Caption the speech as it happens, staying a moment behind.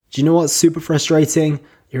Do you know what's super frustrating?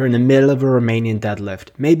 You're in the middle of a Romanian deadlift,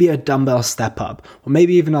 maybe a dumbbell step up, or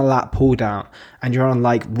maybe even a lat pull down, and you're on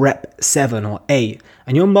like rep 7 or 8,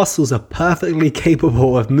 and your muscles are perfectly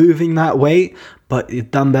capable of moving that weight, but the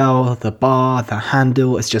dumbbell, the bar, the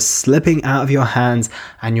handle is just slipping out of your hands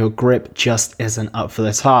and your grip just isn't up for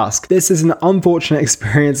the task. This is an unfortunate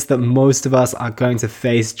experience that most of us are going to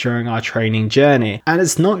face during our training journey. And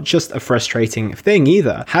it's not just a frustrating thing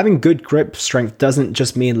either. Having good grip strength doesn't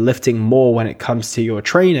just mean lifting more when it comes to your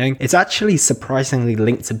training. It's actually surprisingly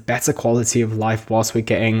linked to better quality of life whilst we're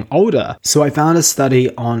getting older. So I found a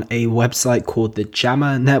study on a website called the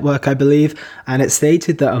JAMA Network, I believe, and it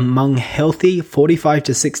stated that among healthy 45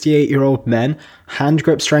 to 68-year-old men, hand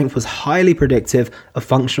grip strength was highly predictive of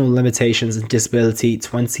functional limitations and disability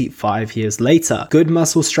 25 years later. Good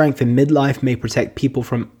muscle strength in midlife may protect people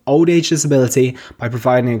from old age disability by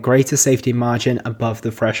providing a greater safety margin above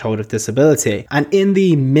the threshold of disability. And in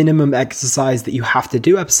the minimum exercise that you have to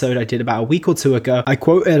do episode I did about a week or two ago, I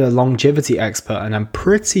quoted a longevity expert, and I'm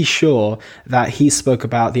pretty sure that he spoke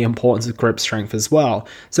about the importance of grip strength as well.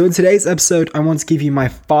 So in today's episode, I want to give you my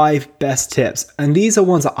 5 best tips, and these are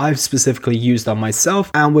ones that I've specifically used on myself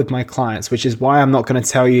and with my clients, which is why I'm not going to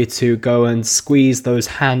tell you to go and squeeze those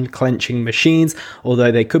hand clenching machines,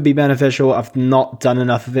 although they could be beneficial. I've not done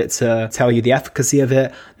enough of it to tell you the efficacy of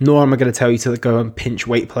it, nor am I going to tell you to go and pinch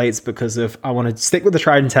weight plates, because I want to stick with the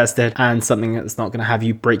tried and tested and something that's not going to have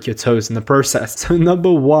you break your toes in the process. So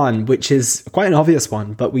number 1, which is quite an obvious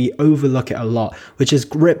one, but we overlook it a lot, which is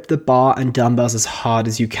grip the bar and dumbbells as hard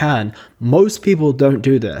as you can. Most people don't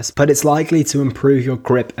do this, but it's likely to improve your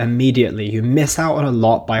grip immediately. You miss out on a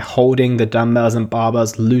lot by holding the dumbbells and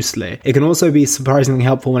barbells loosely. It can also be surprisingly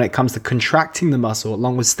helpful when it comes to contracting the muscle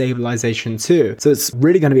along with stabilization too. So it's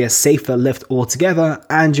really going to be a safer lift altogether,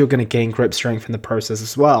 and you're going to gain grip strength in the process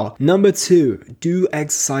as well. Number 2, do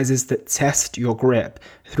exercises that test your grip.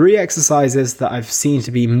 3 exercises that I've seen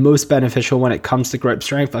to be most beneficial when it comes to grip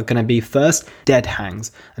strength are going to be, first, dead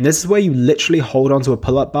hangs. And this is where you literally hold onto a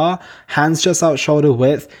pull-up bar, hands just out shoulder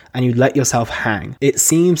width, and you let yourself hang. It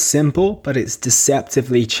seems simple, but it's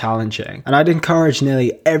deceptively challenging. And I'd encourage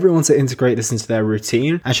nearly everyone to integrate this into their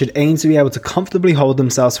routine and should aim to be able to comfortably hold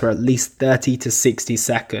themselves for at least 30 to 60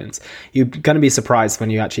 seconds. You're going to be surprised when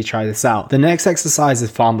you actually try this out. The next exercise is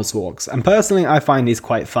farmer's walks. And personally, I find these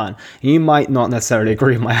quite fun. You might not necessarily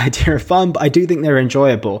agree with my idea of fun, but I do think they're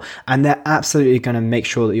enjoyable, and they're absolutely going to make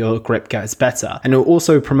sure that your grip gets better. And it'll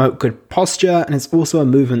also promote good posture, and it's also a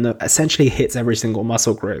movement that essentially hits every single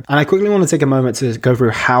muscle group. And I quickly want to take a moment to go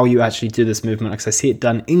through how you actually do this movement, because I see it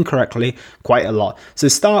done incorrectly quite a lot. So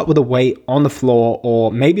start with a weight on the floor,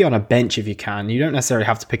 or maybe on a bench if you can. You don't necessarily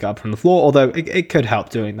have to pick it up from the floor, although it could help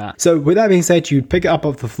doing that. So with that being said, you pick it up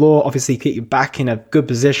off the floor, obviously keep your back in a good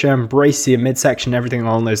position, brace your midsection, everything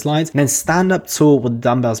along those lines, and then stand up tall with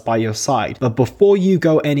dumbbells by your side. But before you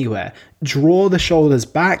go anywhere, draw the shoulders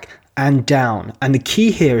back and down. And the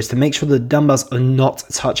key here is to make sure the dumbbells are not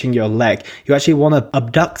touching your leg. You actually want to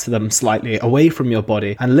abduct them slightly away from your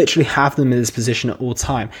body and literally have them in this position at all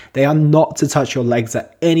time. They are not to touch your legs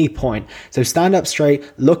at any point. So stand up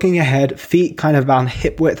straight, looking ahead, feet kind of about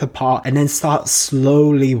hip width apart, and then start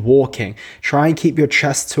slowly walking. Try and keep your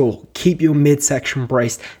chest tall, keep your midsection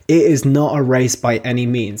braced. It is not a race by any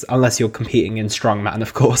means, unless you're competing in strongman,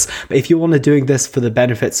 of course. But if you want to doing this for the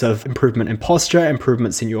benefits of improvement in posture,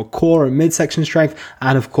 improvements in your core and midsection strength,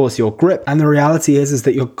 and of course your grip. And the reality is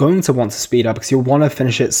that you're going to want to speed up because you'll want to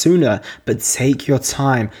finish it sooner, but take your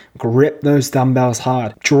time, grip those dumbbells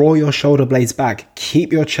hard, draw your shoulder blades back,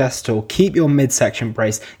 keep your chest tall, keep your midsection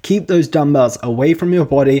braced, keep those dumbbells away from your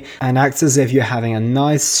body, and act as if you're having a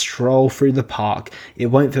nice stroll through the park. It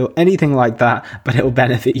won't feel anything like that, but it will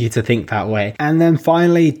benefit you to think that way. And then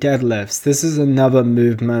finally, deadlifts. This is another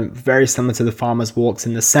movement very similar to the farmer's walks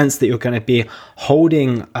in the sense that you're going to be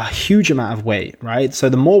holding a huge amount of weight, right? So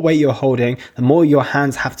the more weight you're holding, the more your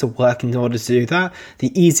hands have to work in order to do that,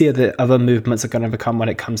 the easier the other movements are going to become when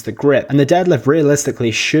it comes to grip. And the deadlift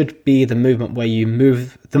realistically should be the movement where you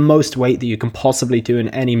move the most weight that you can possibly do in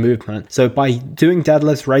any movement. So by doing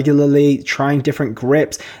deadlifts regularly, trying different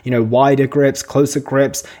grips, wider grips, closer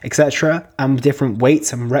grips, etc., and different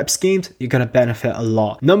weights and rep schemes, you're going to benefit a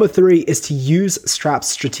lot. Number 3 is to use straps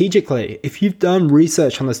strategically. If you've done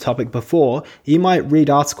research on this topic before, you might read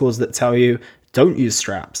articles that tell you don't use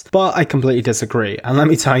straps. But I completely disagree. And let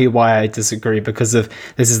me tell you why I disagree, because of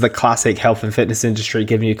this is the classic health and fitness industry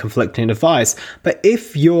giving you conflicting advice. But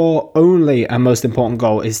if your only and most important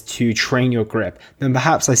goal is to train your grip, then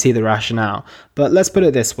perhaps I see the rationale. But let's put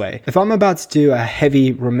it this way. If I'm about to do a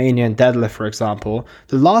heavy Romanian deadlift, for example,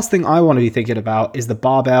 the last thing I want to be thinking about is the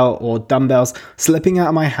barbell or dumbbells slipping out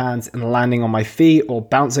of my hands and landing on my feet or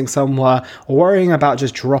bouncing somewhere, or worrying about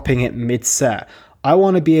just dropping it mid-set. I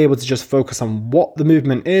want to be able to just focus on what the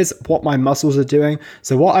movement is, what my muscles are doing.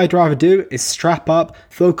 So what I'd rather do is strap up,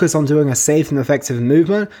 focus on doing a safe and effective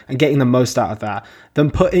movement and getting the most out of that,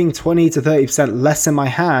 than putting 20 to 30% less in my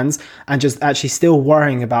hands and just actually still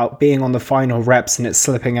worrying about being on the final reps and it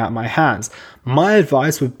slipping out of my hands. My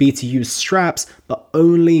advice would be to use straps, but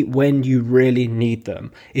only when you really need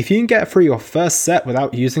them. If you can get through your first set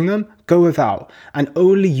without using them, go without, and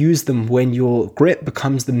only use them when your grip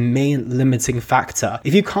becomes the main limiting factor.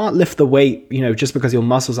 If you can't lift the weight, just because your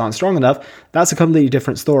muscles aren't strong enough, that's a completely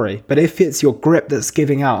different story. But if it's your grip that's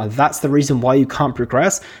giving out and that's the reason why you can't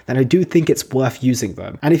progress, then I do think it's worth using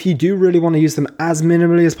them. And if you do really want to use them as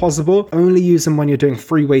minimally as possible, only use them when you're doing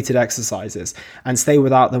free weighted exercises, and stay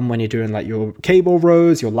without them when you're doing like your cable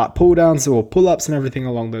rows, your lat pull downs or pull-ups and everything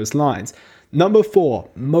along those lines. Number 4,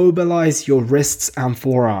 mobilize your wrists and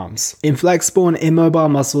forearms. Inflexible and immobile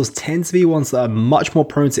muscles tend to be ones that are much more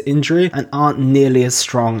prone to injury and aren't nearly as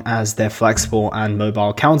strong as their flexible and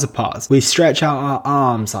mobile counterparts. We stretch out our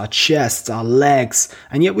arms, our chests, our legs,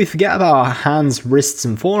 and yet we forget about our hands, wrists,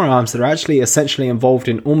 and forearms that are actually essentially involved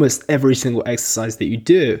in almost every single exercise that you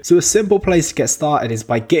do. So a simple place to get started is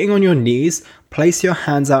by getting on your knees. Place your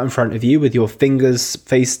hands out in front of you with your fingers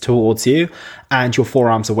faced towards you and your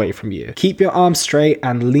forearms away from you. Keep your arms straight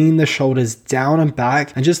and lean the shoulders down and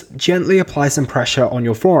back, and just gently apply some pressure on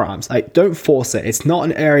your forearms. Like, don't force it. It's not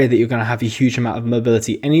an area that you're going to have a huge amount of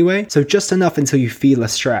mobility anyway, so just enough until you feel a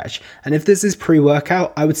stretch. And if this is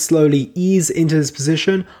pre-workout, I would slowly ease into this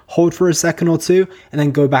position, hold for a second or two, and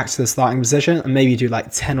then go back to the starting position and maybe do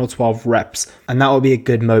like 10 or 12 reps. And that will be a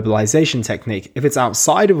good mobilization technique. If it's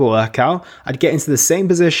outside of a workout, I'd get into the same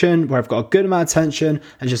position where I've got a good amount of tension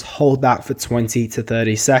and just hold that for 20 to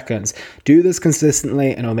 30 seconds. Do this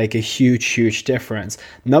consistently and it'll make a huge difference.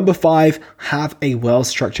 Number 5, have a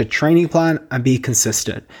well-structured training plan and be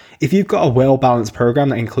consistent. If you've got a well-balanced program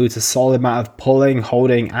that includes a solid amount of pulling,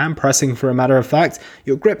 holding, and pressing for a matter of fact,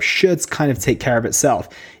 your grip should kind of take care of itself.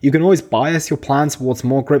 You can always bias your plan towards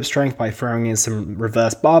more grip strength by throwing in some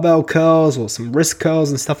reverse barbell curls or some wrist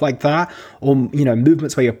curls and stuff like that, or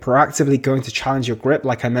movements where you're proactively going to challenge your grip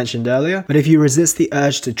like I mentioned earlier. But if you resist the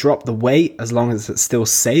urge to drop the weight as long as it's still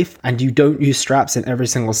safe and you don't use straps in every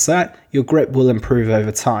single set, your grip will improve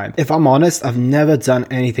over time. If I'm honest, I've never done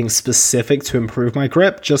anything specific to improve my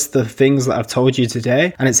grip, just the things that I've told you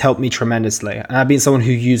today, and it's helped me tremendously. And I've been someone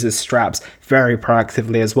who uses straps very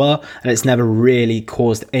proactively as well, and it's never really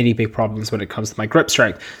caused any big problems when it comes to my grip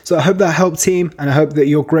strength. So I hope that helped, team, and I hope that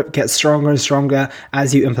your grip gets stronger and stronger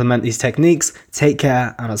as you implement these techniques. Take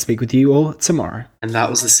care, and I'll speak with you all tomorrow. And that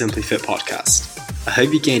was the Simply Fit podcast. I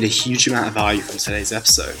hope you gained a huge amount of value from today's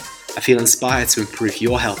episode. I feel inspired to improve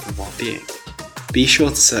your health and well-being. Be sure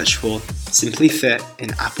to search for Simply Fit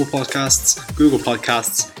in Apple Podcasts, Google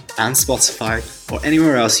Podcasts, and Spotify, or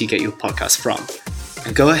anywhere else you get your podcast from.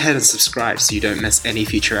 And go ahead and subscribe so you don't miss any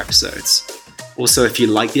future episodes. Also, if you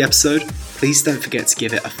like the episode, please don't forget to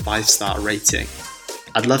give it a 5-star rating.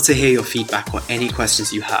 I'd love to hear your feedback or any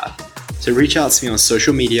questions you have. So reach out to me on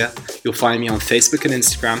social media. You'll find me on Facebook and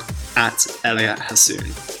Instagram at Elliot Hassoun.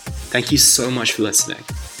 Thank you so much for listening,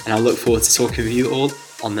 and I look forward to talking with you all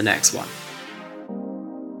on the next one.